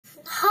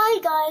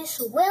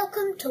guys,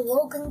 welcome to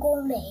Logan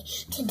Gourmet.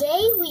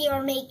 Today we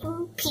are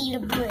making pita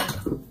bread.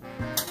 Do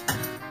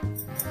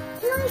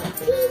you like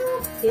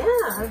pita?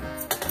 Yeah.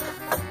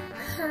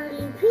 How do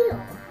you peel?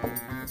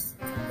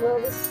 Well,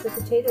 this is the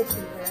potato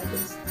peeler. I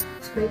just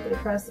scrape it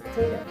across the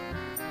potato.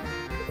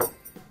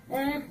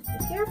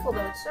 Be careful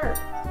though, it's sharp.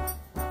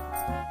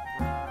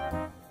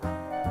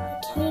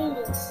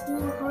 Potatoes,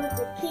 they're hard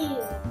to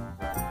peel.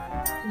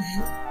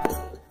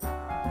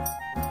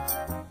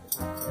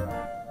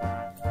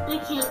 I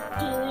can't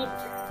do it.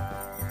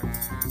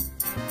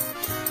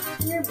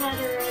 You're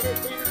better at it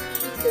than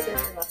I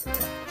am.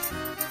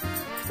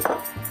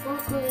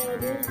 Luckily, I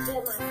didn't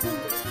get my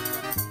fingers.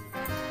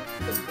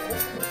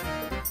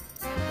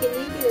 Can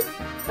you get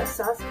a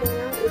saucepan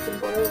out? We can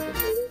boil the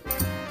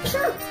potatoes.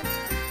 Sure.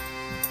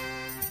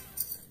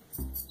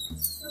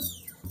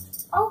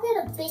 I'll get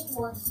a big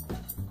one.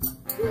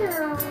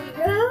 Here we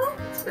go.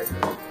 It's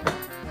perfect.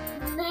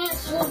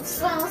 Natural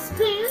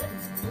saucepan.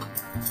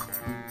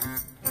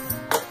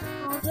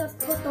 I'll just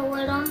put the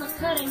lid on the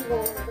cutting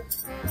board.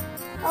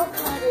 I'll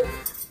cut it.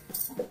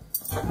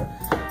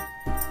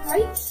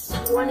 Right?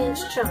 1 inch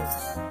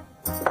chunks.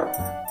 Do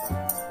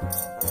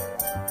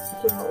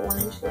you know what 1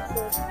 inch looks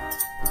like?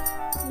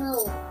 No.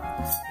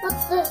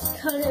 Let's just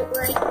cut it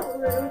right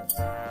through.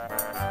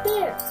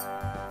 There.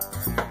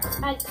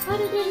 I cut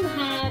it in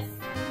half.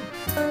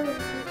 I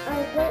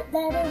bet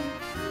that it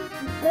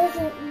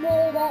doesn't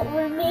know that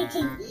we're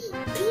making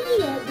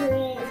pita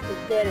bread.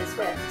 That is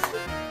fast.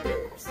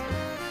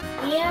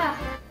 Yeah.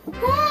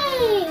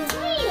 Hey,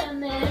 wait a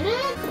minute.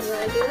 You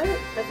want to do it?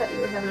 I thought you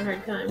were having a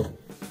hard time.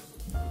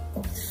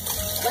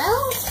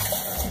 Well,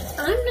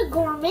 I'm the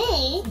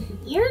gourmet.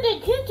 You're the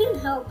kitchen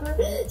helper,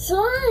 so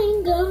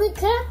I'm gonna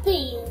cut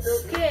these.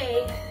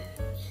 Okay.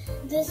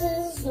 This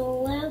is the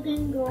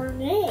Logan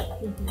Gourmet.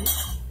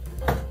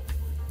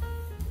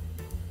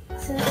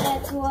 So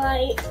that's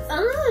why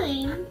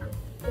I'm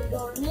the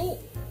gourmet.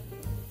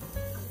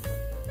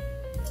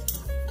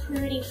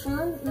 Pretty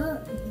fun, huh?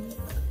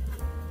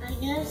 I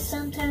know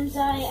sometimes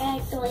I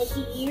act like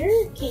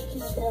you're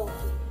kitchen helper,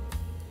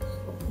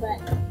 but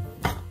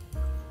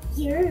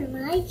you're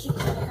my kitchen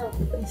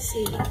helper. I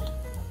see.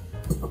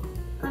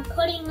 I'm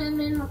putting them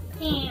in the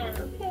pan.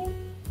 Okay.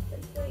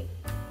 That's great.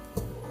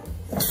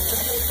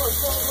 Okay, pour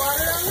cold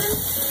water on them?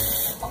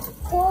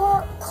 Pour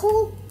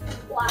cold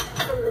water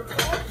from the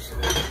pan.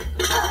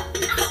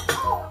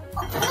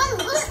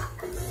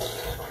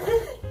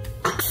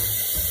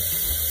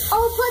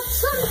 I'll put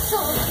some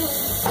salt in.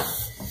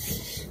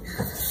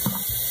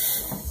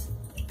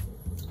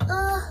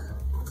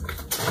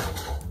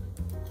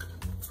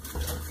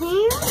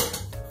 Here.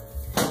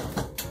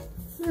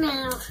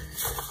 Now,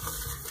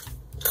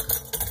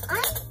 I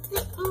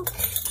think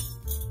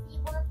you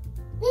want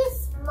this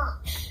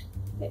much.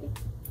 Okay.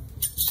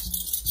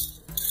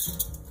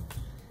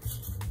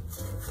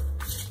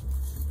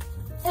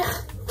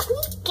 Can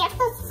you get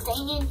the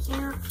thing in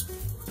here?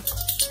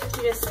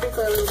 You just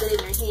sprinkle a little bit in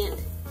your hand.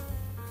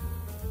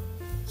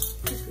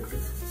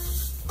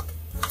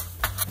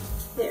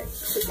 There,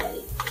 put that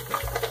in.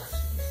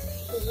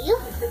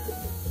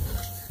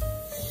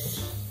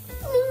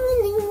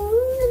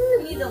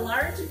 We need a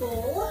large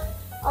bowl.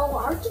 A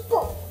large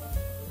bowl.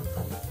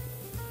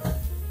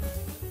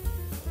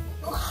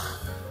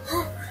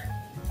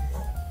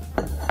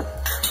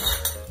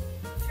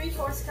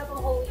 Three-fourths cup of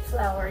whole wheat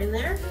flour in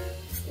there.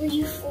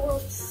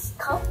 3/4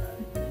 cup.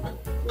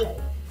 Right.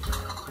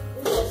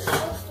 Is it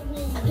supposed to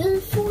be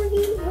good for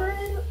you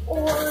bread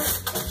or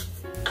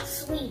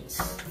sweet?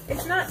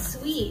 It's not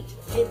sweet.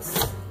 It's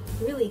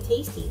really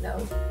tasty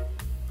though.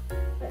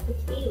 Got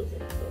potatoes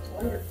in it, so it's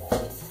wonderful.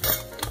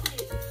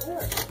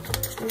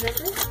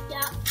 Remember?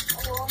 Yeah,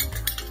 a long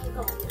time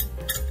ago.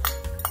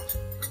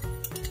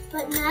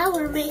 But now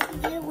we're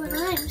making it when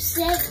I'm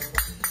 7.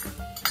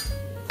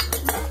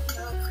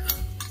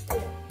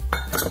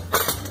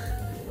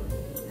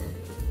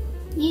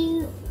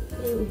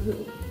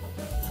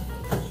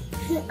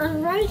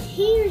 I'm right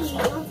here. You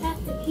don't have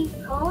to keep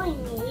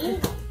calling me.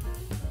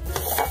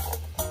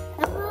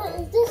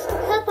 Is this the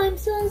cup I'm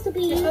supposed to be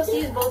using? You're supposed to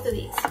use both of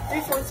these.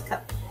 3/4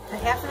 cup. A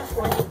half and a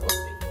fourth equals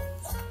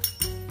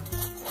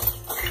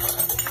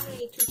 3/4. You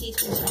need 2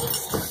 teaspoons of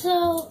this. So,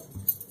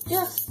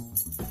 just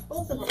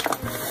Both of them.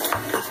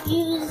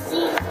 use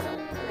these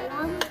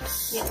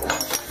once. Yeah.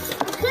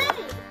 Okay, got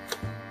it.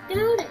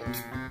 You're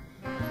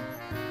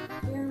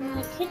in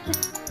my kitchen.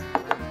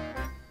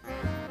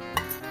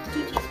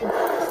 2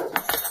 teaspoons.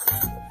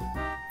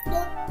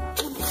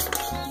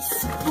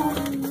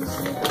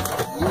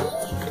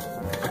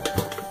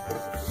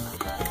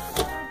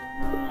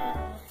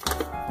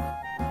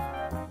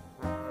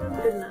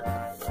 Good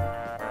enough.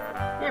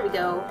 There we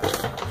go.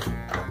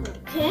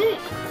 Okay.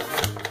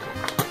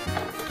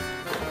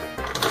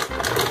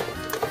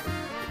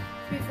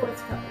 3/4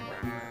 cup.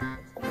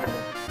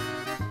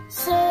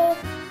 So,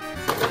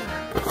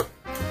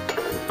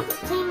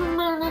 same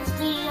amount as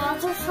the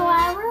other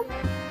flour.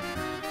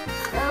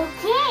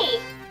 Okay.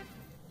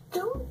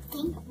 Don't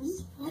think we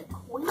have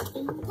quite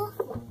enough.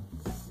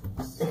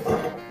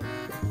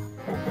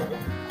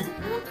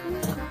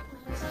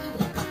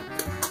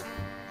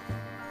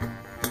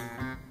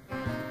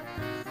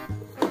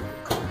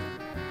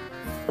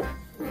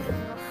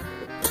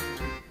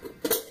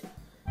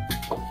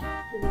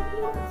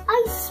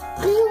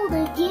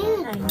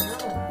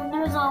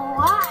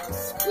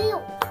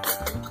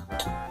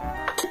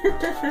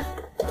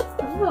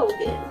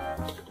 Logan.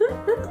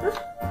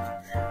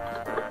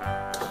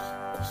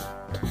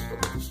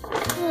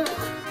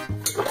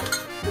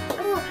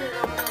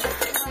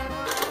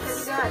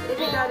 Have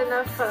you got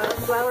enough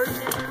flour?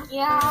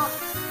 Yeah.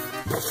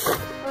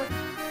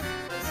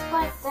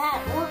 Despite that,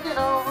 look at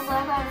all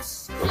that I've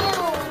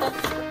spilled.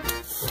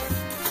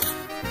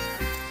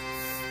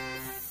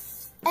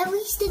 At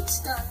least it's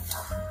done.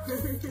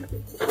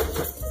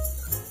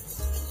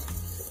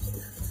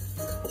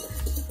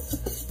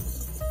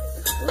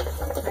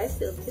 I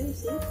spilled too,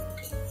 see?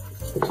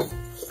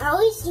 At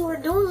least we're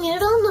doing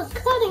it on the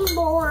cutting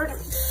board.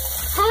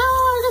 How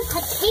are the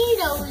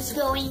potatoes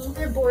going?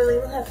 They're boiling.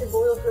 We'll have to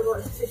boil for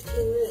about 15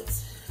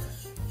 minutes.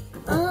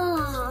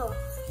 Oh,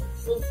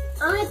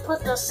 I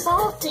put the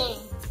salt in.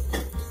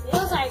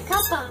 Because I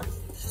cut them.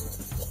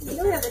 You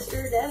don't have to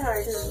stir it that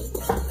hard, honey.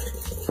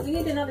 We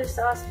need another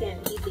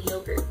saucepan to heat the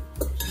yogurt.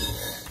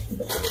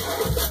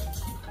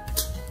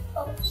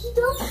 Okie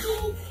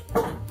dokie.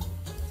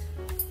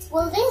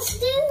 Will this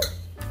do?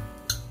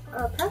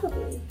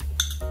 Probably.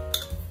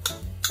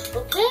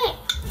 Okay.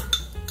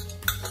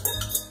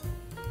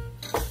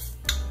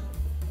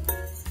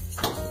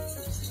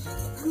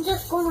 I'm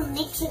just gonna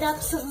mix it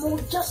up some more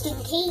just in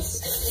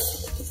case.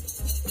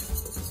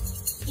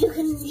 You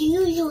can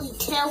usually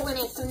tell when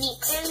it's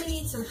mixed. And we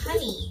need some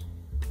honey.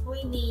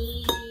 We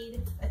need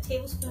a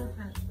tablespoon of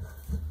honey.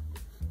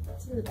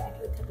 It's in the back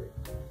of the cupboard.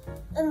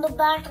 In the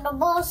back of the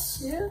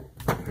bus? Yeah.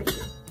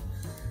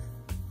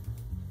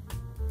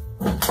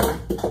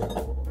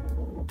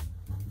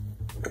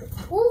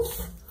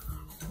 Oof.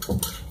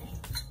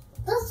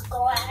 This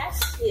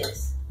glass.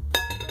 Yes.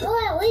 Well,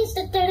 at least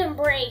it didn't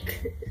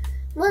break.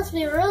 Must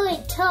be really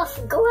tough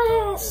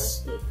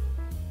glass.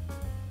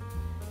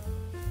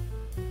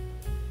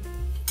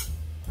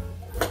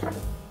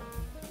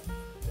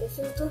 This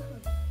is the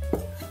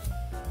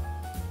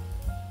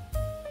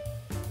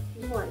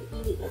You want to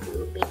eat it like a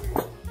little baby.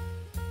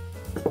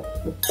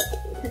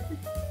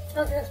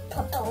 I'll just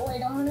put the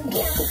lid on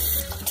again.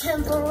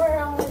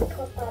 Temporarily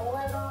put the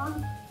lid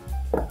on.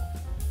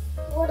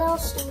 What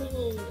else do we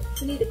need?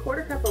 We need a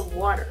quarter cup of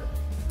water.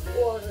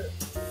 Water.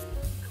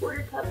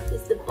 Quarter cup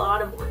is the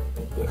bottom one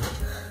right there.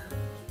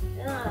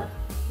 Yeah.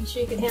 You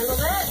sure you can handle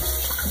that?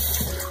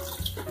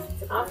 It's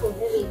an awful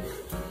heavy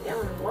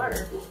gallon of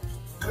water.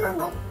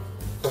 Now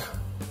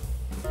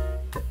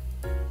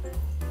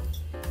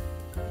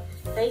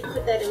you can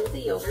put that in with the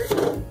yogurt.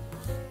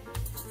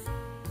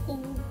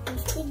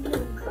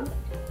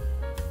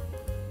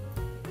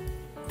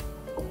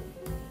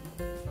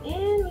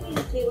 And we need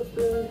a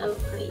tablespoon of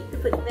honey. You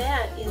can put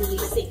that in the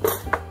sink.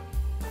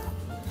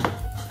 I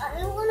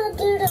want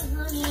to do the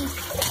honey.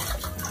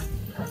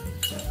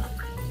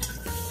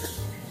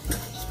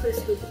 Just put a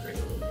scoop of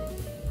honey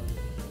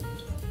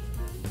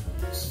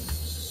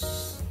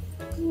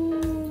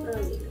in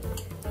there.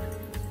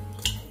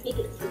 Make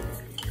it sweet.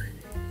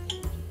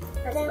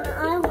 Then I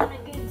want to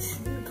get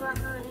super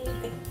honey.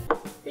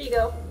 Here you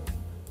go.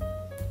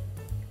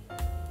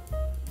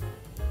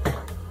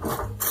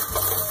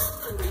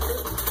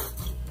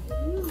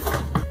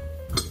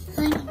 Honey's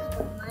one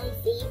of my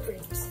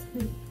favorites.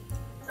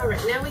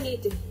 Alright, now we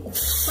need to put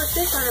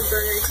this on a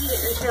burner and heat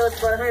it until it's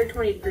about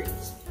 120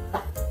 degrees.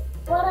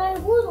 But I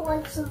would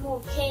like some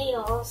more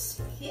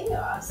chaos.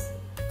 Chaos?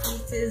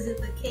 Is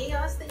it the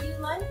chaos that you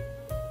like?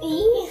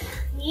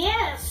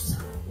 Yes.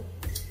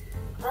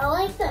 I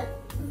like that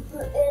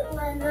it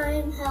when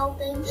I'm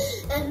helping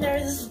and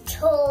there's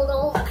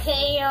total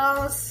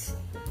chaos.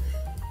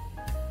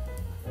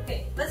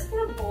 Okay, let's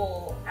get a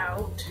bowl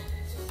out.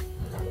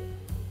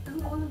 I'm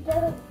gonna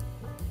get a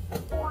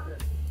water.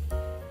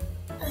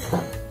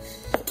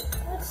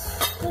 Let's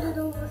put it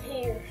over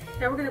here.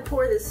 Now we're going to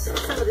pour some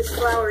of this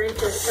flour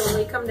into it, so when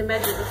we come to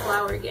measure the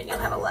flour again, you'll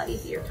have a lot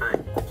easier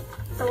time.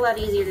 It's a lot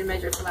easier to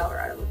measure flour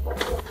out of a bowl.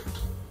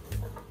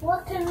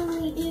 What can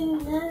we do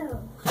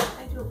now?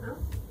 I don't know.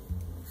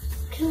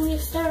 Can we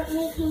start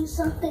making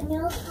something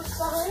else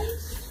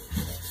besides?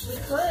 We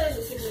could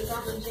make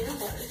all the jam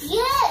bars.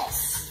 Yes!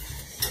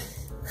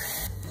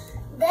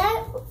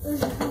 That is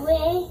the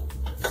way.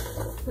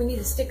 We need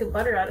a stick of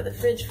butter out of the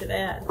fridge for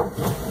that.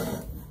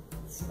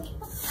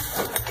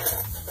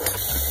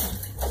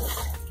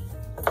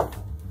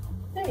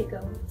 There you go.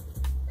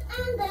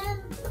 And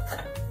then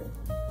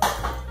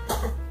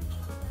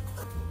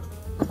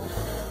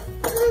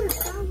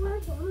we're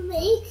gonna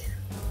make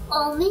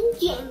almond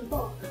jam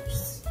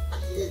bars.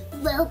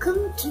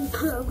 Welcome to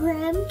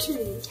program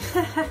 2.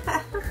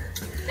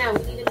 Now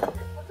we need to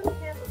put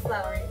half of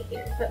flour into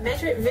here, but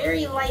measure it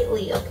very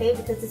lightly, okay?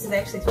 Because this is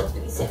actually supposed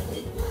to be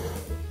sifted.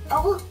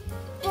 Oh,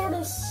 get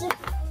a sip.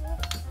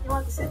 You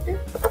want the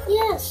sifter?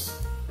 Yes.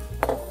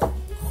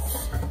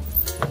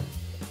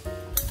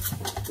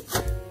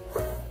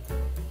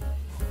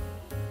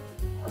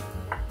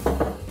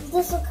 Is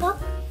this a cup?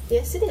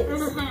 Yes, it is.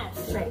 And a half.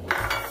 Right.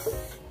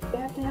 You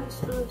have to have a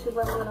spoon to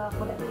level it off,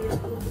 whatever you're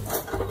doing.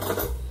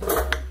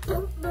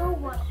 Don't know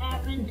what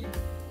happened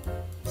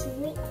to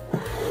it.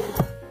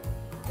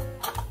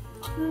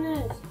 Who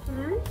knows?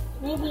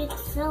 Maybe it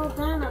fell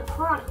down a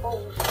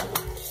pothole.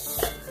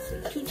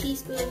 2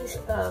 teaspoons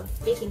of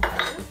baking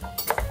powder.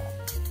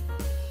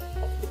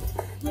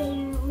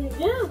 There we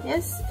go.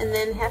 Yes, and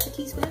then half a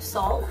teaspoon of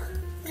salt.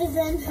 And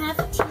then half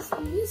a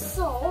teaspoon of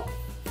salt.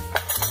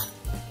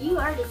 You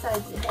are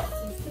decided to have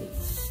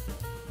teaspoons.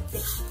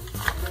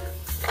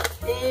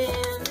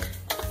 And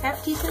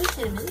half a teaspoon of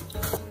cinnamon.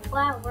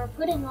 Wow, we're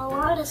putting a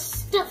lot of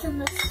stuff in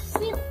the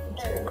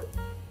cylinder.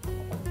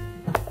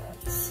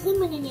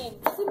 Cinnamon in,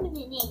 cinnamon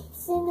in,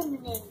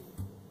 cinnamon in.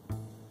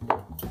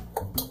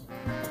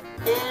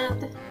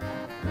 And a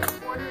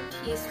 1/4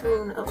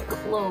 teaspoon of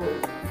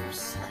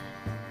cloves.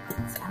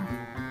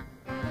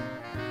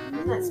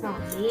 Doesn't that smell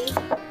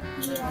amazing?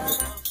 Yeah.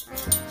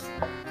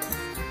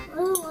 I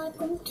like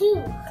them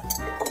too.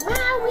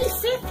 Wow, we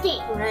sipped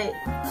it. Right.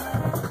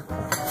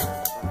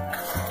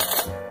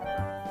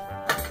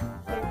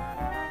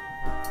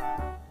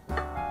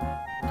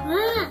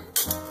 Ah.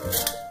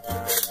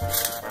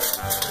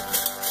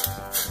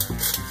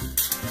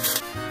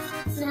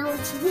 Now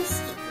let's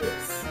whisk it.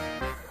 Yes.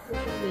 We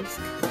can whisk.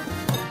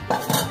 I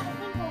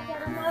think I'll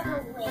get another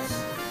whisk.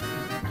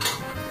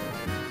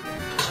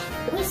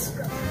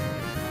 Whisker.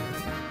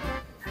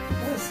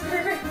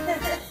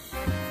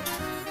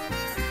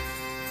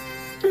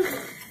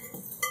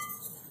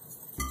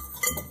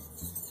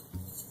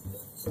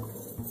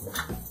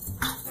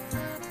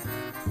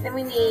 Then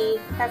we need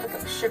half a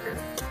cup of sugar.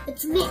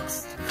 It's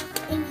mixed.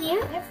 In here?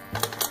 Yep.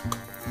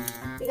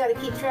 We gotta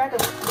keep track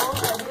of all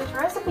of which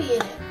recipe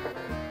in it,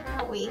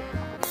 don't we?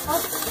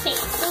 I'll take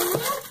some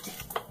out.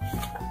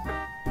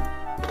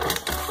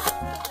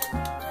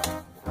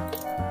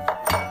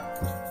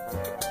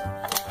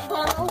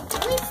 I'll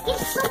whisk it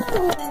some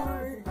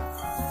more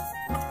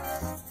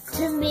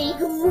to make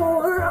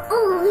more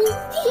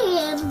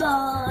olive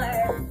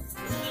bar.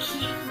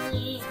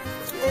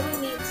 Then we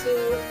need to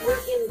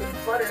work in the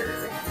butter.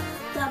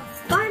 The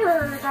butter,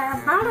 the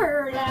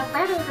butter, the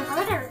butter, the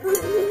butter.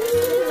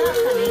 Not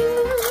funny.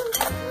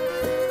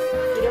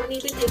 You don't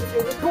need to dig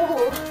through the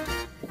bowl.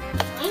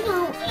 I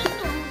know.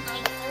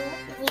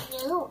 We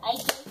know. I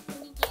just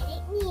want to get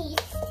it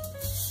neat.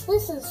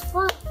 This is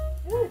fun.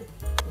 Good.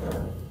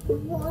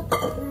 What the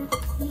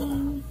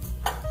thing?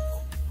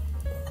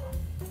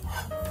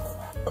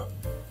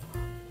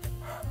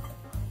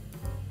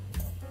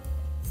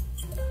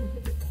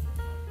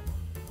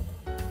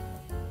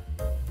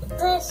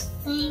 This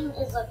thing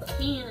is a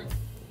can.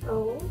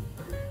 Oh.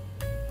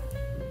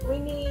 We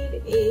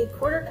need a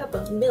 1/4 cup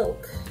of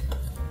milk.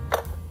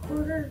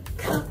 1/4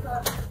 cup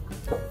of.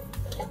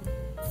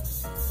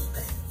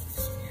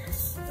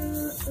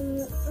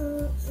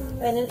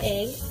 And an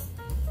egg.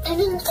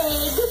 And an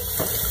egg.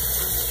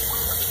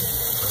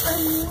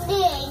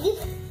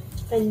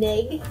 An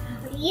egg.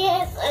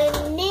 Yes,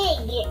 an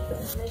egg.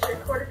 Measure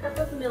 1/4 cup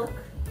of milk.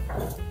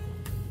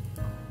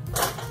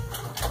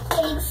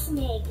 Egg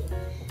snag.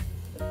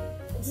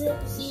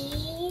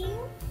 Zipsy.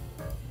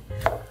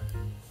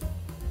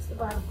 It's the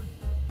bottom one.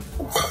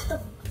 It's the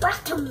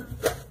bottom.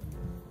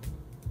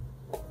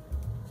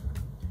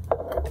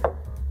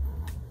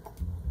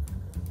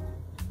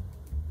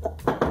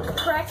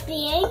 Crack the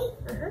egg.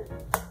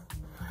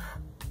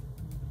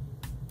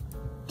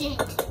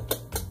 Dent.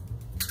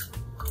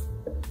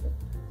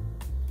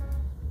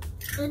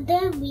 And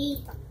then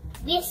we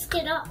whisk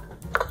it up.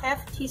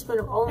 Half a teaspoon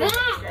of almond Ah!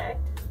 extract.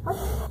 I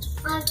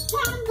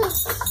found the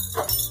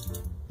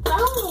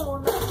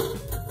stone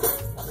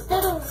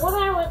instead of what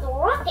I was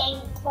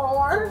looking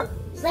for.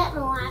 Is that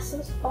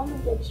molasses?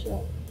 Almond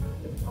extract.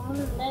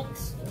 Almond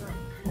extract.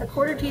 A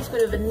 1/4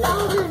 teaspoon of vanilla.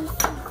 Almond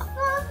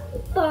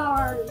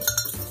bars.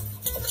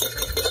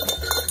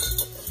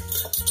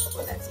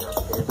 Oh, that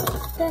smells good.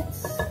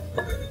 That's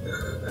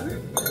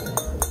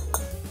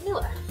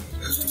Vanilla.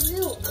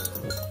 vanilla.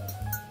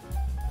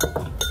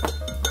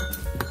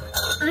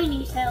 I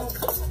need help.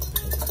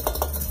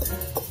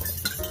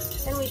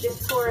 Then we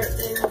just pour it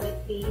in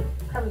with the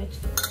crumb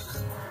mixture.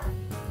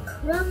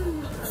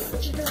 Crumb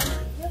mixture.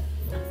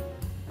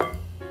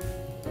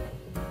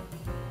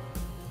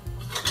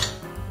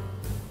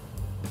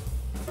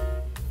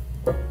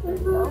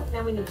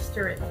 Now we need to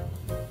stir it.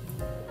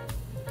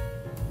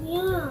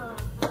 Yeah.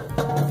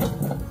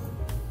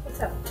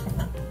 What's up?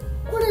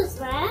 What is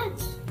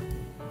that?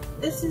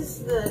 This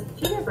is the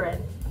pita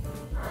bread.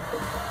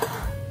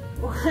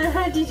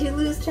 Did you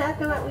lose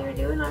track of what we were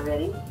doing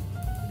already?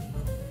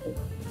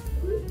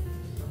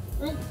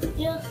 I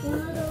just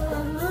wanted to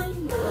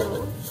remind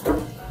you.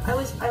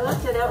 I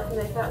left it out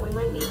because I thought we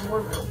might need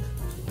more milk.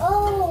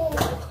 Oh.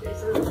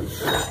 There's a little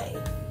dry.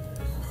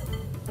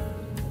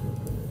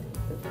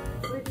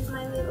 Where did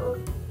my little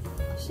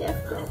chef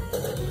go?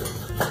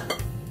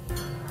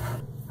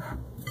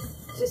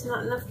 Just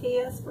not enough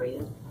chaos for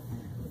you?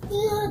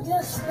 Yeah,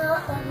 just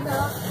not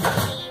enough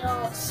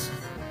chaos.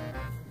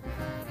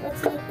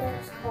 Let's make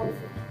this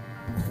coffee.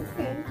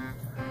 Okay.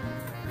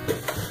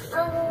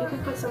 You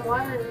can put some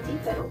water in the tea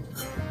kettle.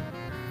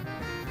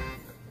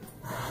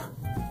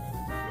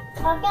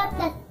 I got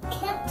the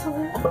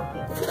kettle.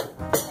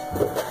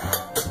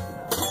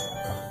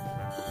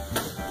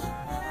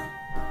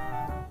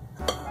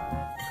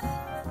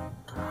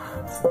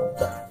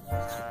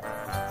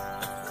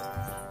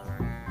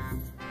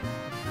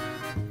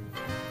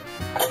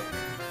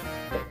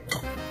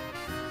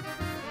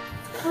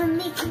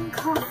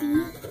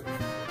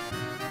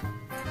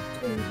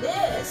 And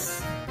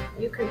this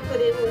you can put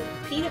in with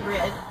pita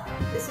bread.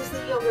 This is the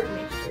yogurt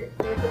mixture.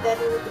 You want to put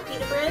that in with the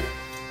pita bread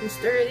and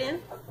stir it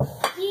in?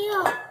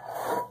 Yeah.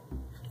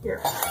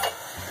 Here.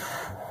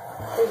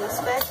 There's a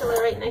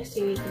spatula right next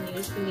to you can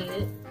use if you need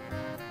it.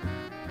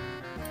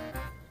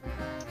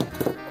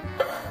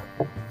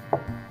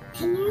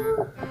 Can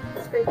you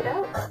Scrape it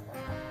out?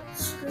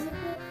 scrape it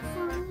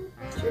for me?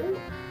 Sure.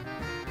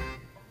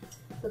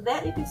 So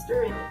that you can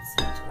stir in with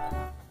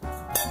spatula.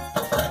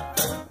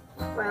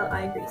 While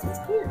I grease this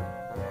pan.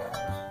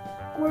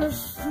 We're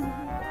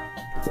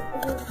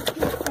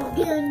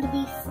going to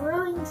be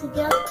throwing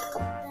together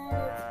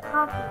that it's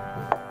popping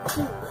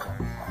too.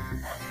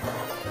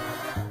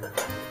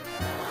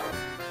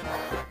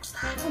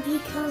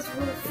 Because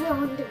we're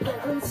throwing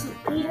together some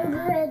pita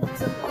bread,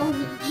 some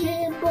almond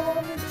jam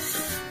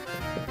bars.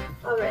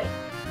 Alright,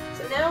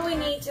 so now we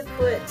need to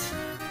put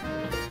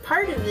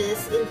part of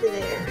this into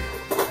there.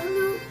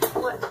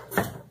 What?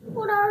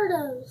 What are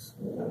those?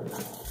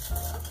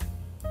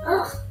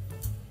 Ugh.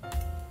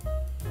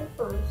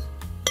 Headphones.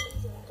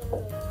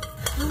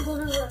 I'm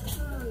gonna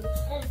return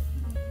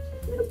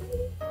them.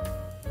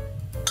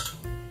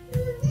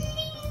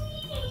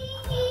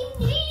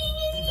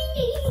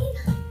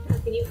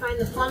 Can you find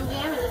the plum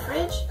jam in the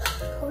fridge?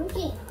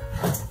 Okay.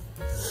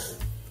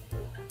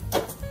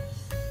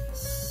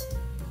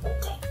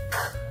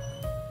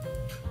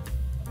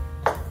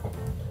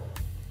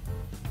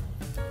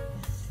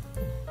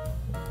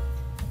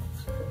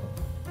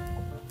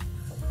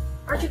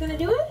 Aren't you going to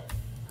do it?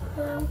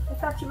 I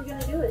thought you were going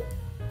to do it.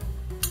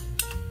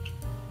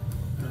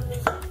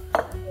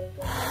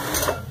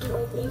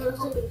 You were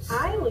hoping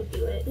I would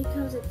do it.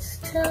 Because it's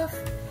tough.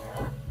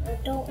 I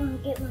don't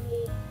want to get my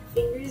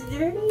Fingers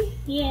dirty?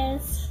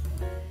 yes.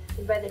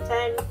 And by the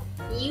time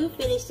you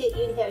finished it,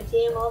 you'd have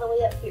jam all the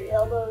way up to your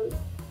elbows.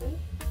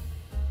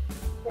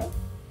 Okay?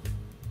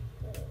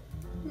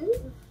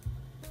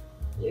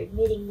 You're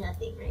admitting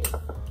nothing, right?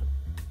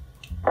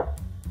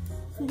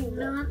 I'm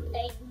not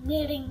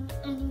admitting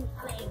anything.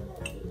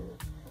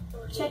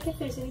 Check if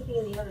there's anything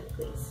in the oven,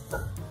 please.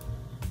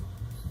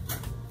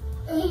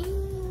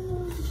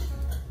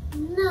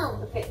 No.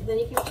 Okay, then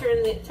you can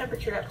turn the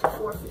temperature up to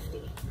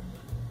 450.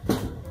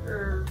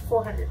 Or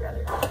 400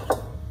 rather.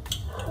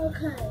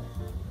 Okay.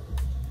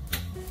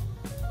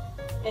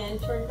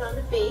 And turn it on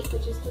to bake,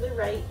 which is to the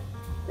right.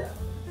 So,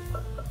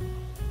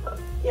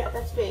 yeah,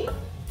 that's bake.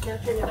 Now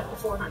turn it up to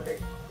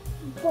 400.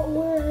 But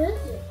where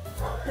is it?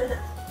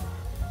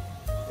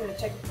 Gonna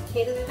check if the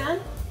potatoes are done.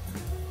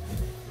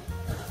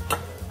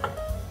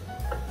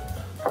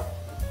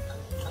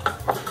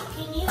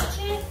 Can you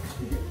check?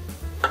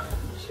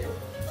 Sure.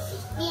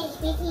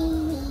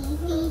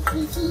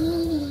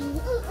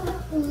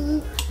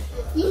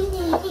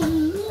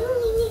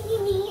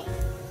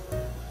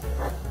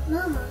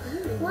 Mama,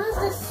 what is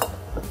this?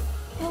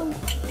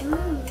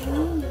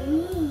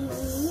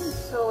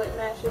 So it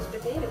mashes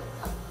potatoes.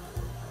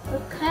 The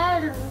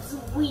pattern's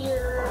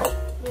weird.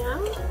 Yeah?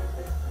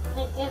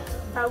 It's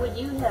How would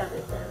you have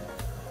it then?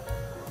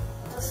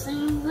 the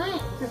same way.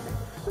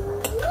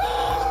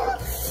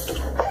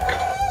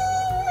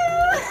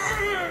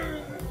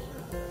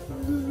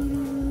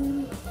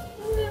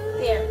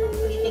 There,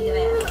 what do you think of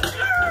that?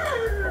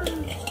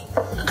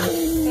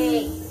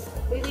 Hey,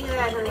 what do you think of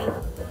that, honey?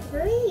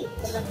 Great.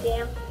 Enough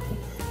jam?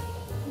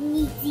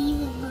 Needs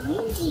even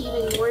more jam.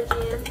 Even more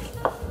jam?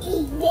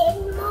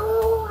 Even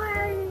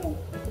more.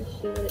 Let's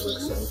see what it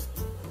looks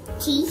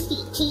like. Cheesy,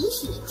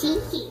 cheesy,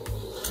 cheesy.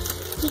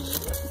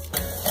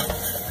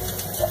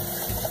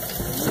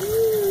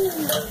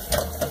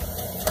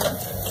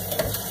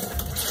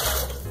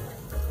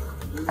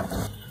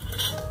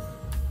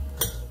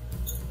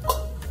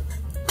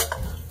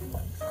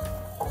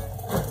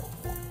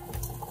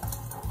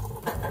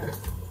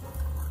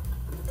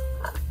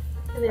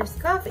 And there's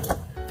the coffee.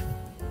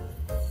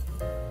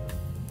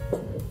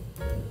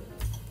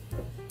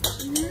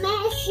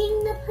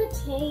 Mashing the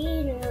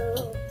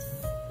potatoes.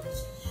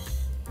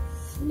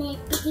 Smash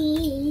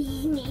potatoes,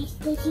 smash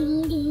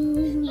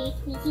potatoes, smash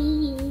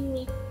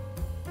potatoes.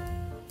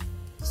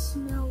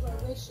 Smell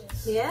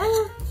delicious.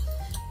 Yeah?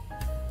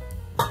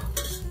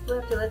 We'll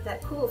have to let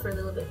that cool for a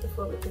little bit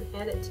before we can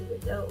add it to the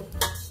dough.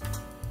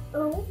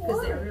 Oh,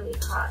 Because they're really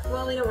hot.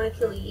 Well, we don't want to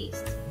kill the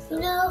yeast. you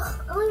know,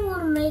 I want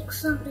to make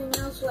something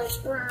else like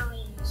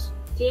brownies.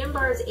 Jam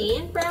bars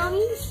and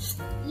brownies?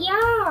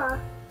 Yeah.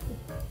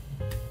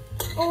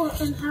 Oh,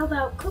 and how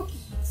about cookies?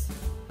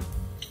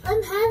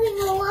 I'm having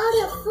a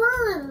lot of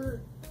fun.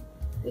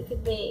 We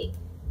could make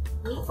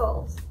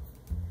meatballs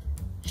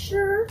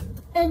Sure.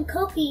 And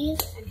cookies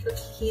and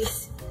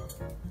cookies.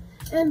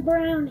 and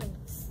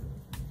brownies.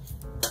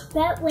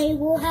 That way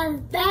we'll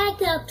have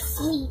backup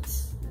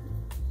sweets.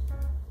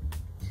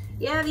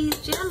 Yeah, these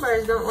jam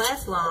bars don't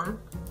last long.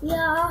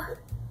 Yeah.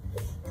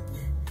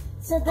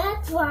 So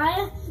that's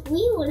why we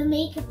want to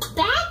make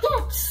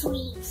backup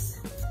sweets.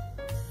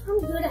 I'm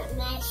good at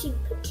mashing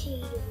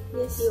potatoes.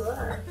 Yes, you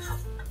are.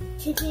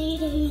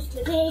 Potatoes,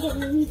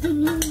 potatoes.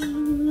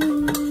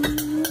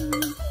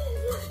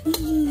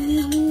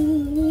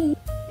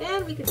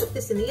 And we we could put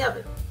this in the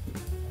oven.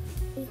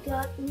 We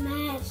got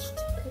mashed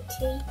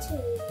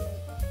potatoes.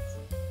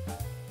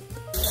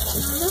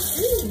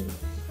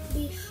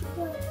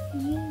 Before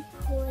you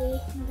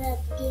play that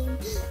game,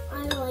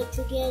 I like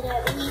to get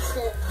at least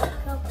a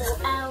couple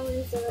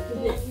hours of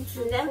games.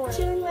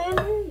 Neptune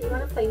Lander? You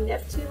want to play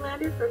Neptune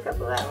Lander for a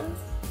couple hours?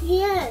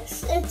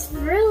 Yes, it's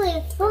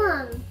really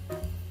fun.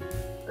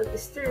 But you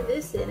stir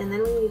this in, and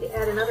then we need to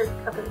add another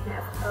cup and a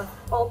half of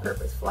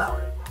all-purpose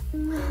flour.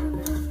 You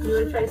want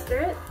to try to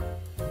stir it?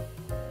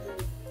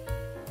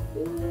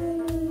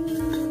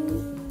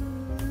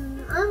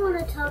 I want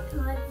to talk to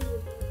my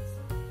viewers.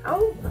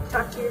 Oh,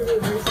 talk to your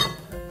viewers.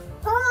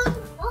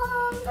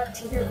 Talk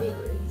to your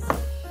viewers.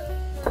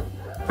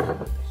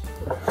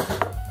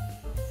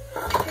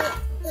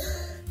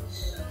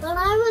 When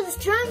I was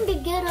trying to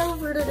get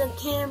over to the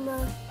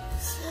camera,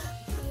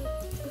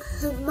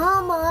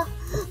 Mama,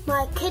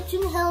 my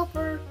kitchen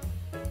helper,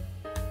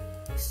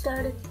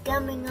 started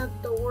gumming up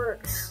the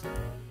works.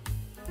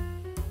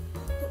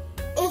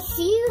 If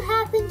you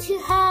happen to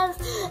have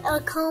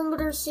a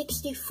Commodore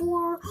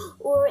 64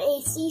 or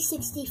a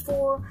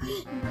C64,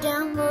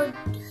 download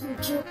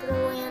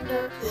Jupiter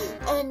Lander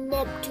and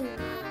Neptune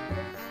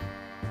Lander.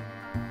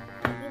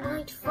 You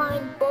might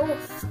find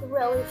both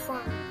really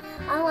fun.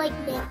 I like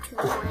Neptune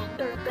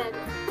Lander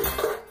better.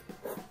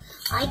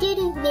 I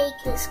didn't make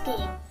this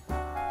game,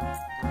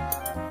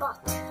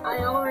 but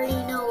I already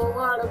know a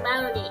lot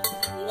about it.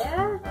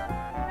 Yeah?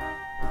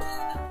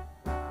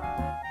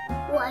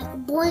 Like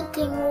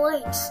blinking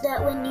lights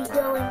that when you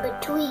go in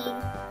between,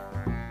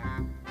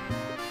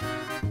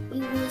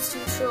 you lose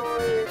control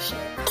of your ship.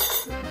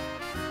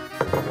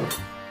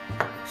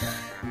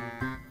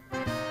 I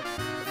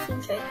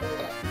think I heard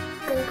it.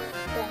 Good at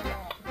that.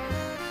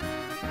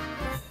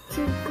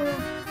 Super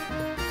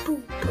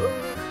pooper.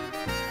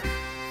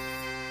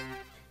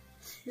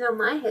 Now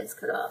my head's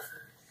cut off.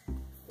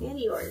 And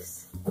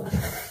yours.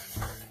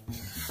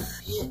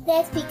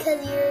 That's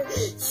because you're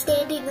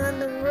standing on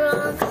the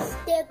wrong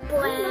step I'm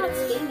ladder. not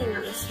standing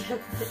on the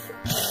step.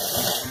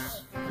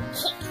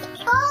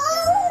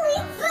 Oh, we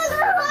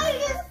better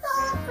hide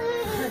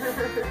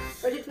it.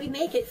 What did we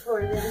make it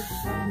for then?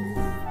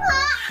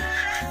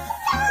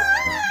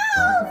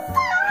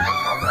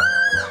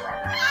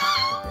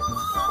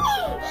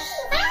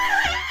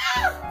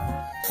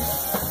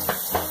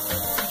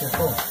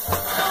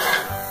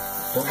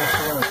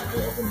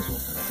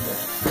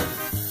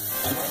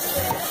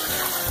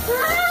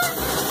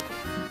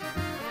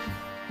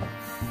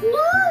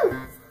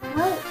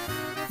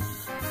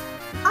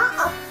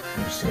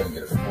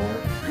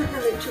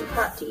 They're too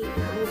hot to eat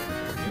now.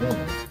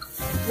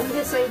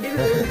 Yes, I do.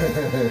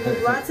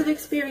 Lots of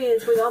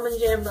experience with almond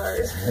jam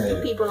bars.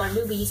 You people are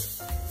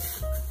newbies.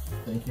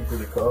 Thank you for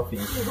the coffee.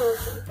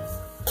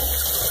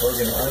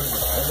 Logan, I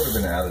would have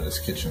been out of this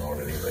kitchen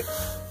already like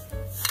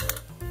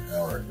an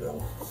hour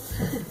ago.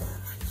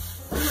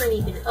 We weren't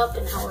even up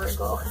an hour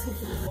ago.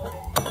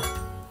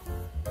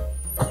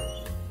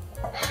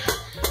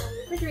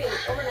 Refrigerated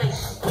overnight.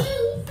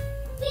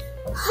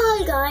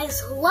 Hi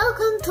guys,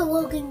 welcome to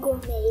Logan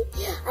Gourmet.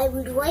 I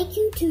would like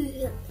you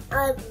to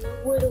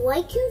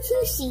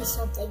see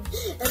something,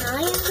 and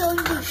I am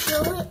going to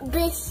show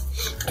this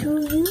to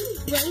you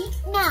right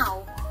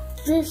now.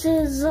 This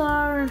is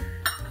our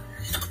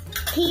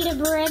pita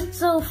bread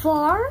so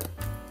far.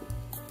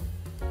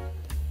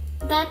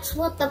 That's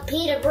what the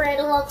pita bread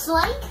looks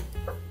like.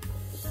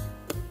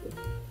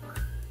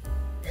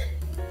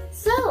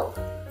 So,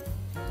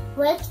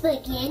 let's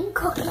begin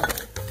cooking.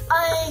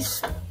 I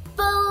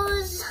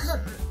suppose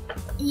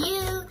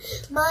you,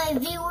 my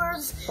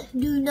viewers,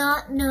 do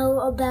not know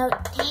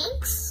about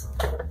tanks.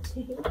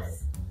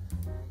 Tanks?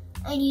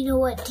 And you know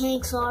what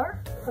tanks are?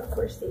 Of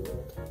course they do.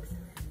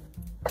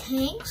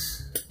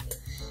 Tanks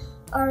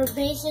are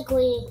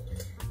basically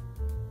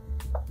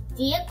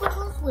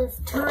vehicles with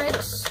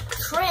turrets,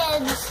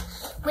 treads,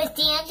 with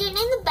the engine in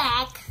the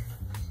back.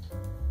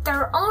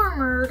 They're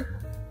armored.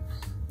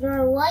 There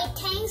are light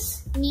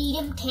tanks,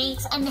 medium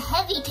tanks, and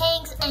heavy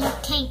tanks and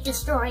tank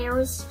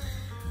destroyers.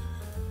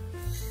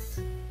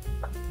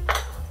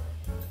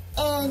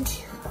 And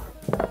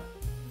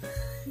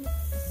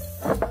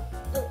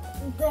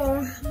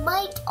there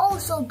might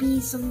also be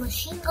some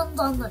machine guns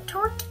on the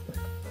turret,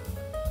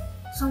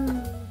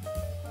 some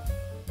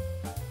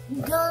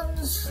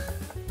guns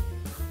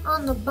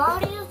on the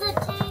body of the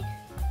tank.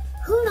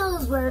 Who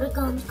knows where the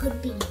guns could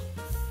be?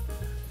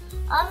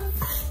 I've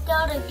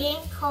got a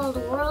game called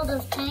World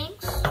of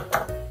Tanks,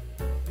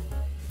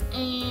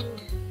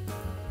 and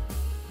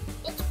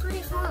it's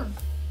pretty fun.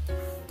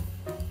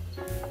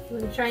 You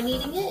want to try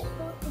kneading it?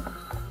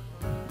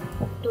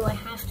 Do I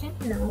have to?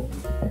 No.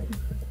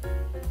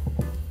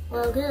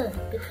 Well, good,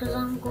 because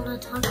I'm gonna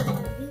talk to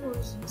the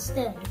viewers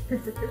instead.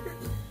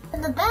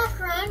 In the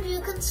background,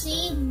 you can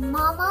see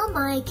Mama,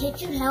 my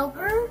kitchen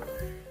helper,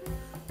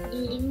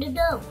 kneading the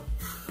dough.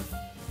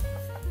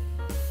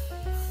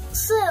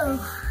 So,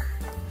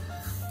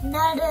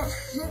 now that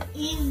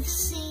you've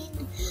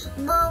seen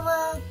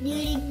Mama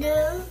kneading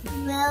dough,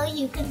 well,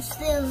 you can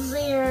still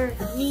see her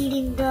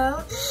kneading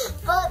dough,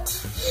 but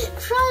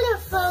try to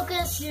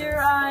focus your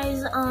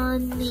eyes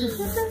on me.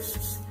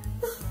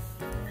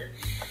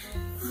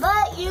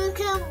 But you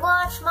can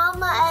watch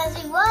Mama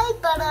as you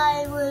like, but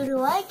I would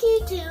like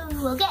you to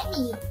look at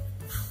me.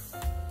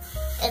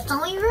 It's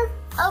only a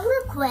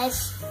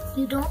request.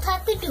 You don't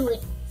have to do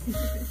it.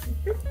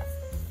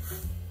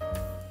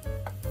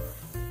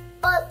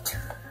 But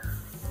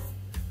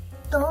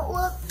don't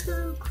look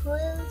too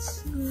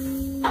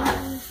closely.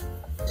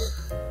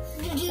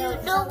 Did you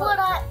know what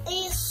I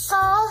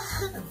saw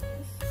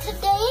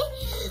today?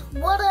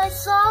 What I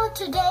saw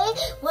today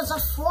was a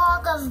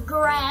flock of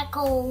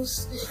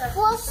grackles.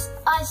 Plus,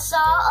 I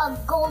saw a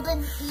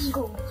golden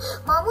eagle.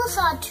 Mama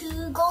saw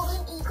 2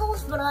 golden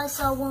eagles, but I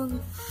saw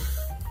 1.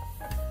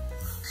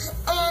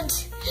 And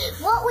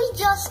what we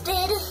just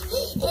did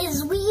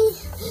is we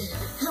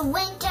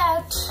went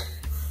out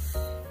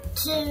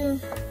to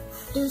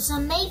do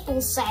some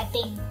maple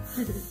sapping.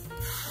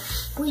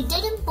 We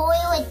didn't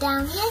boil it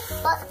down yet,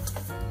 but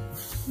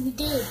we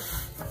did.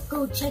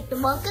 Go check the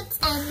buckets,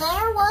 and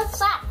there was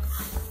sap.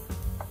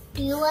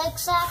 Do you like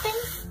sapping?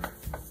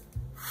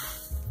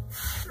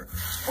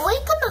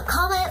 Link in the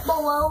comment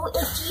below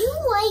if you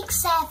like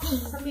sapping.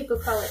 Some people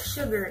call it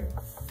sugar,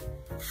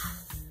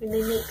 and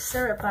they make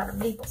syrup out of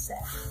maple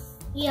sap.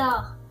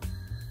 Yeah.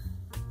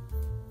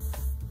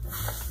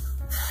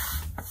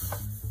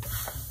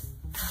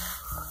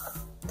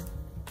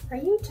 Are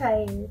you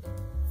tired?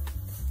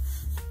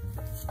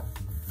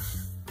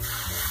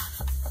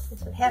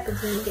 That's what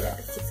happens when you get up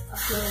at 6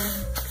 o'clock.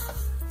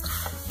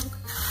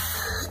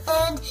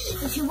 And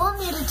if you want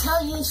me to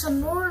tell you some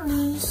more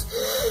news,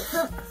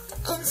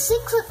 at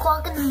 6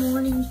 o'clock in the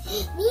morning,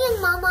 me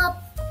and Mama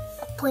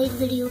played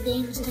video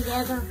games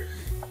together.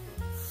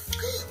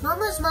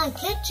 Mama's my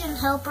kitchen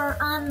helper,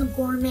 I'm the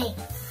gourmet.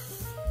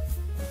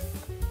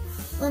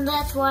 And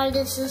that's why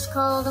this is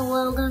called a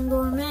Logan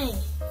Gourmet.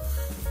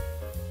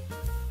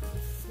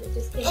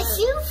 If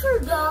you've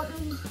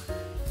forgotten,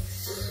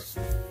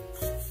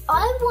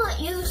 I want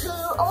you to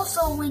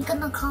also link in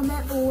the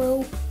comment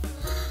below,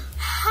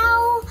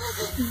 how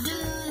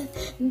do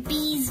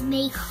bees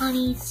make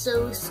honey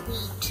so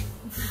sweet?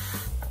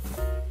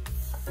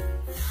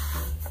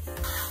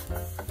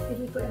 Did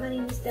we put honey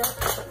in the stove?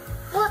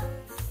 What?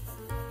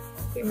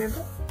 Do you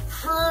remember?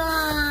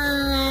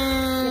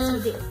 Yes, we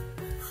did.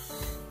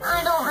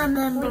 I don't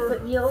remember. We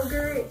put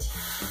yogurt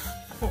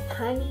and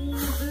honey,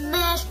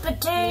 Mashed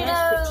potatoes.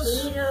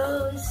 mashed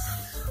potatoes.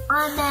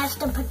 I mashed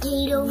the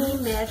potatoes. We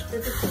mashed the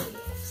potatoes.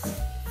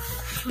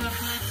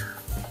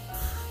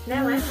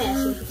 Now I'm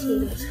mashing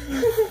potatoes.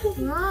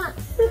 What?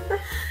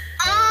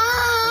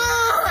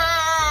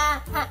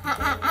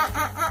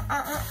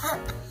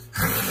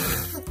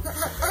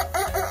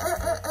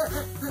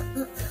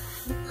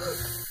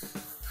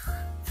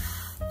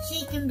 She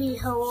can be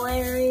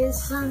hilarious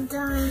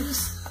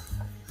sometimes.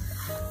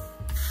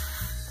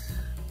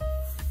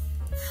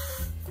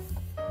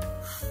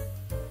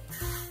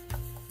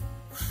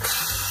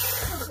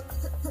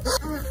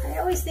 I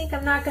always think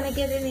I'm not going to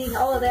get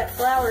all of that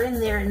flour in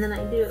there, and then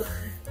I do.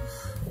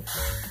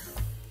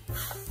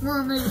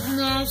 Mama's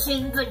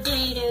mashing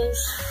potatoes.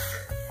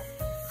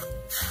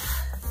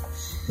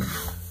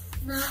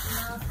 Knock,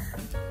 knock.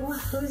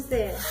 Who's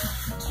there?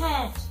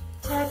 Cat.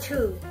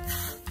 Tattoo.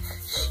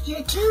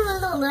 You're too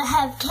little to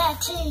have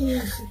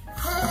tattoos.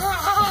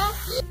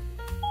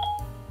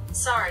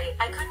 Sorry,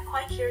 I couldn't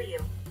quite hear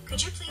you.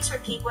 Could you please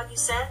repeat what you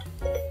said?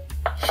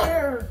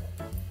 Sure.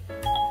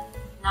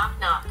 Knock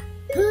knock.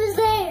 Who's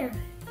there?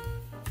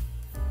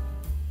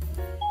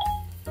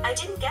 I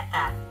didn't get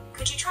that.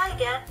 Could you try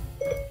again?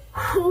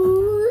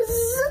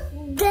 Who's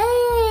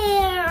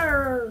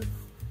there?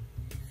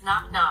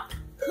 Knock knock.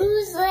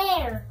 Who's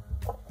there?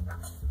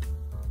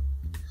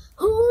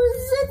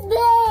 Who's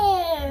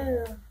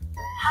there?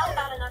 How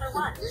about another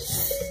one?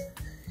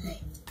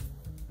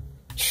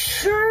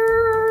 Sure.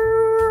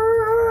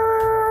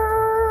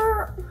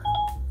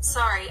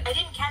 Sorry, I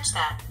didn't catch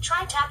that.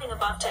 Try tapping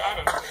above to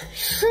edit.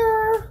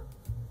 Sure.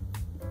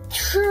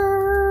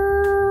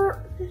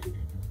 Sure.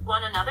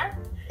 Want another?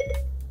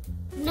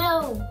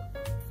 No.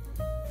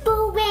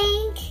 Boo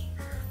bank.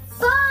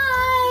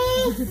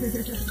 Bye.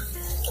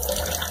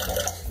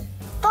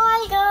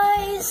 Bye,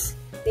 guys.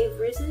 They've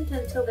risen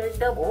until they're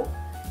double,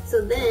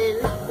 so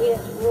then we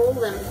have to roll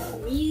them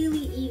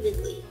really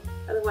evenly.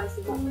 Otherwise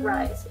they won't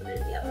rise when they're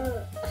in the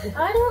oven.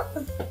 I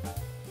don't.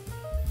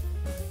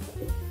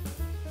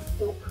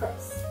 Don't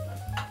press.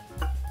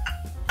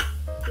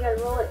 You gotta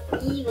roll it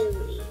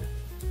evenly.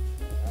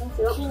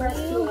 So don't press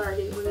too hard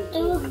and when it's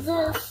Do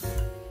this.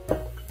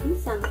 You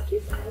sound like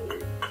you're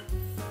tired.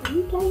 Are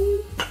you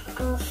tired?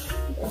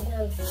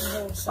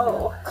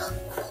 Oh.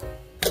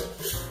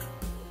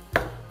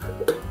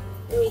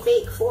 And we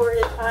bake 4 at a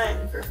time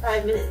for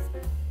 5 minutes.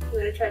 You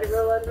wanna try to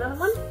roll out another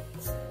one?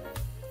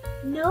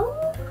 No?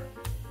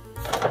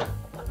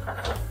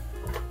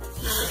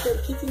 Let's go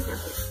to kitchen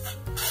helper.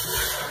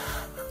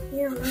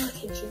 You're my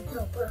kitchen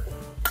helper.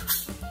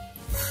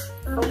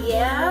 Oh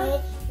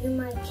yeah? You're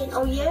my kitchen.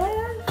 Oh yeah?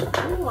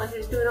 You're the one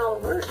who's doing all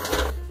the work.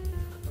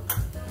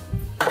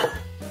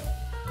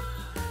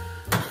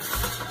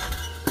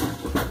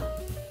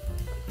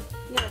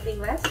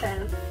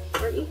 time.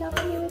 Weren't you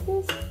helping me with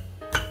this?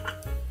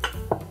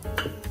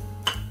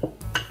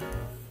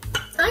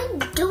 I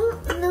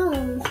don't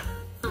know.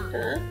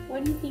 Huh?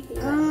 What do you think?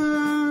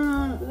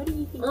 What do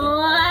you think?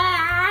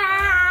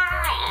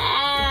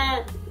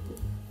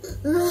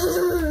 I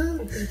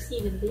can see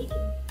them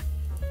baking.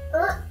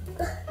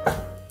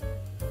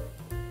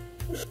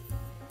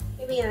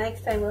 Maybe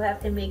next time we'll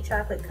have to make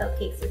chocolate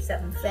cupcakes or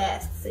something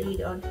fast so you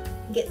don't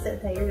get so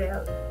tired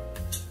out.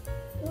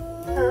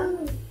 Huh?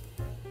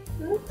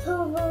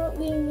 How about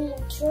we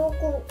make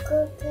chocolate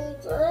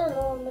cupcakes and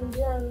almond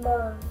jam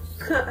bars?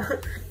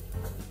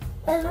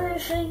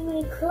 Everything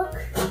we cook,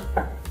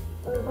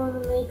 we're gonna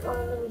make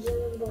almond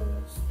jam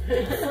bars.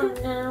 From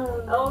now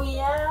on. Oh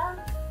yeah?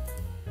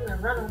 I'm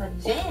gonna run out of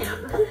jam.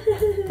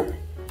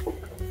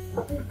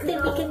 Then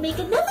we can make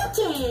another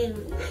jam.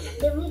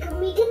 Then we can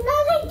make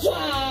another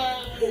jam.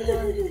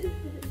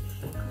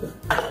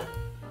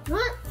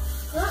 What?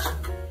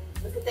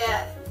 Look at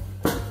that.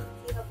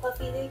 See how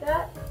fluffy they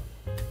got?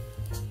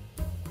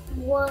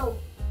 Whoa.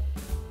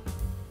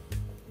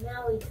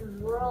 Now we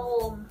can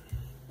roll them.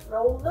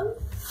 Roll them?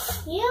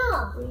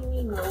 Yeah. What do you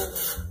mean roll them?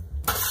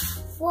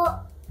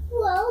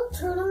 Well,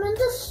 turn them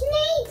into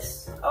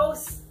snakes. Oh,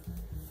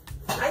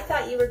 I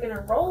thought you were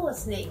gonna roll a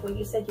snake when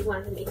you said you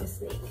wanted to make a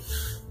snake.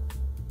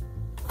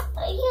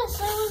 Yes,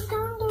 I was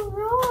going to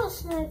roll a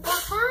snake,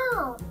 but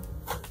how?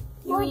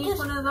 You use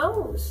one of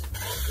those.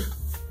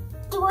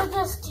 Do I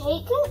just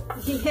take it?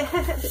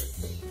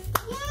 Yes.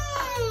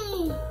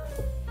 Yay!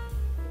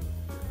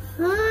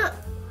 Huh?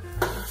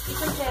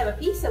 Since I have a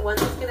piece of one,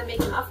 that's gonna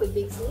make an awfully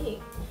big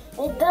snake.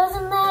 It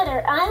doesn't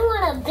matter. I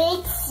want a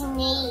big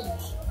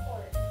snake.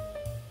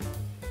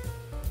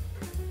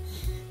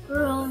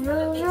 Roll,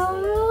 roll,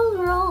 roll, roll,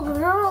 roll,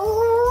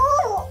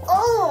 roll.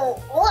 Oh,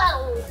 wow.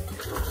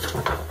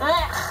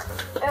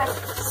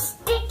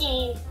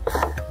 Sticky.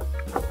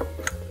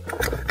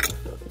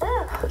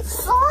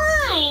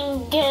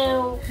 Slime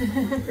goo.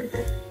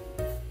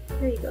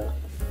 There you go.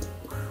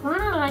 Why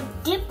don't I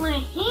dip my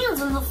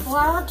hands in the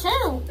flour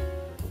too?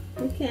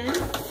 You can.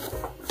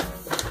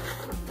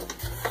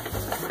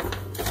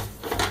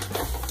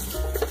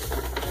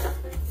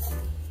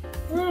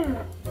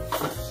 There.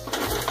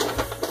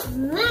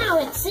 Now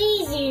it's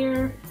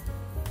easier.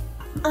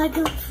 I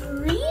can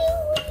really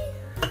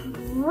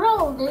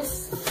roll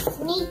this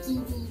sneaky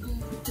baby.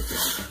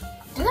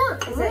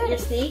 Is that your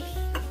snake?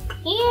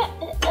 Yeah,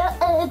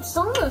 it's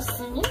almost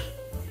finished.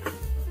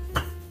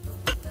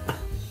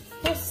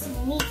 This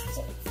needs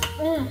to.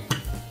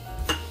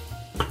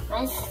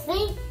 I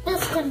think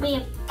this can be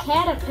a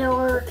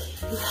caterpillar.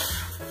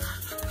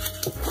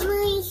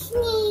 My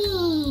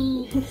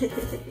snake.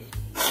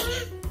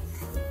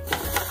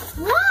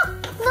 No.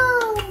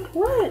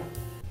 What?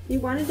 You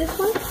wanted this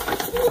one? Yes.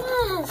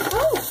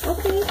 Oh,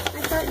 okay. I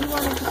thought you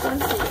wanted the fun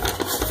snake.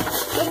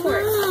 Go for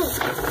it.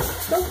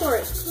 Go for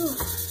it.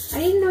 I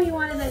didn't know you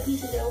wanted that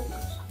piece of dough.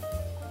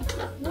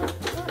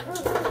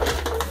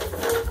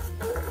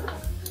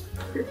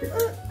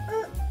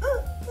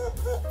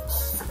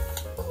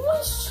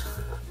 Squish.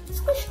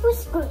 Squish, squish,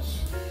 squish.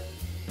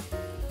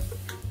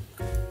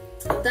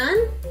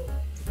 Done?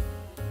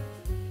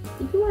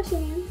 You can wash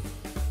your hands.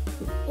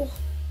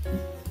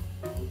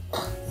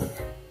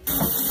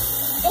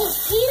 Is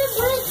Pita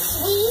bread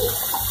sweet?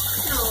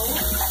 No.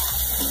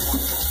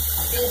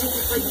 And you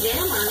can put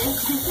jam on it.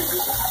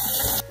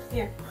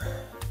 Here.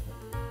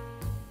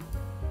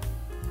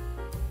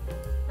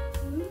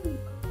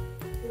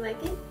 You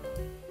like it?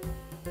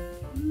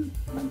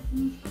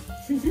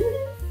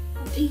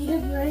 Pita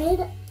bread,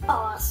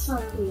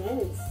 awesome.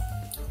 Yes.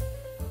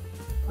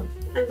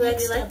 I'm glad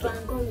you like it.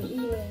 I'm going to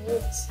eat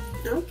it.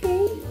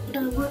 Okay. But I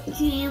want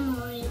jam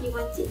on it. You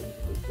want it?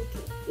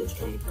 Which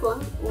kind?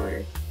 Plum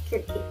or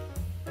carrot cake?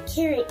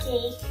 Carrot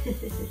cake.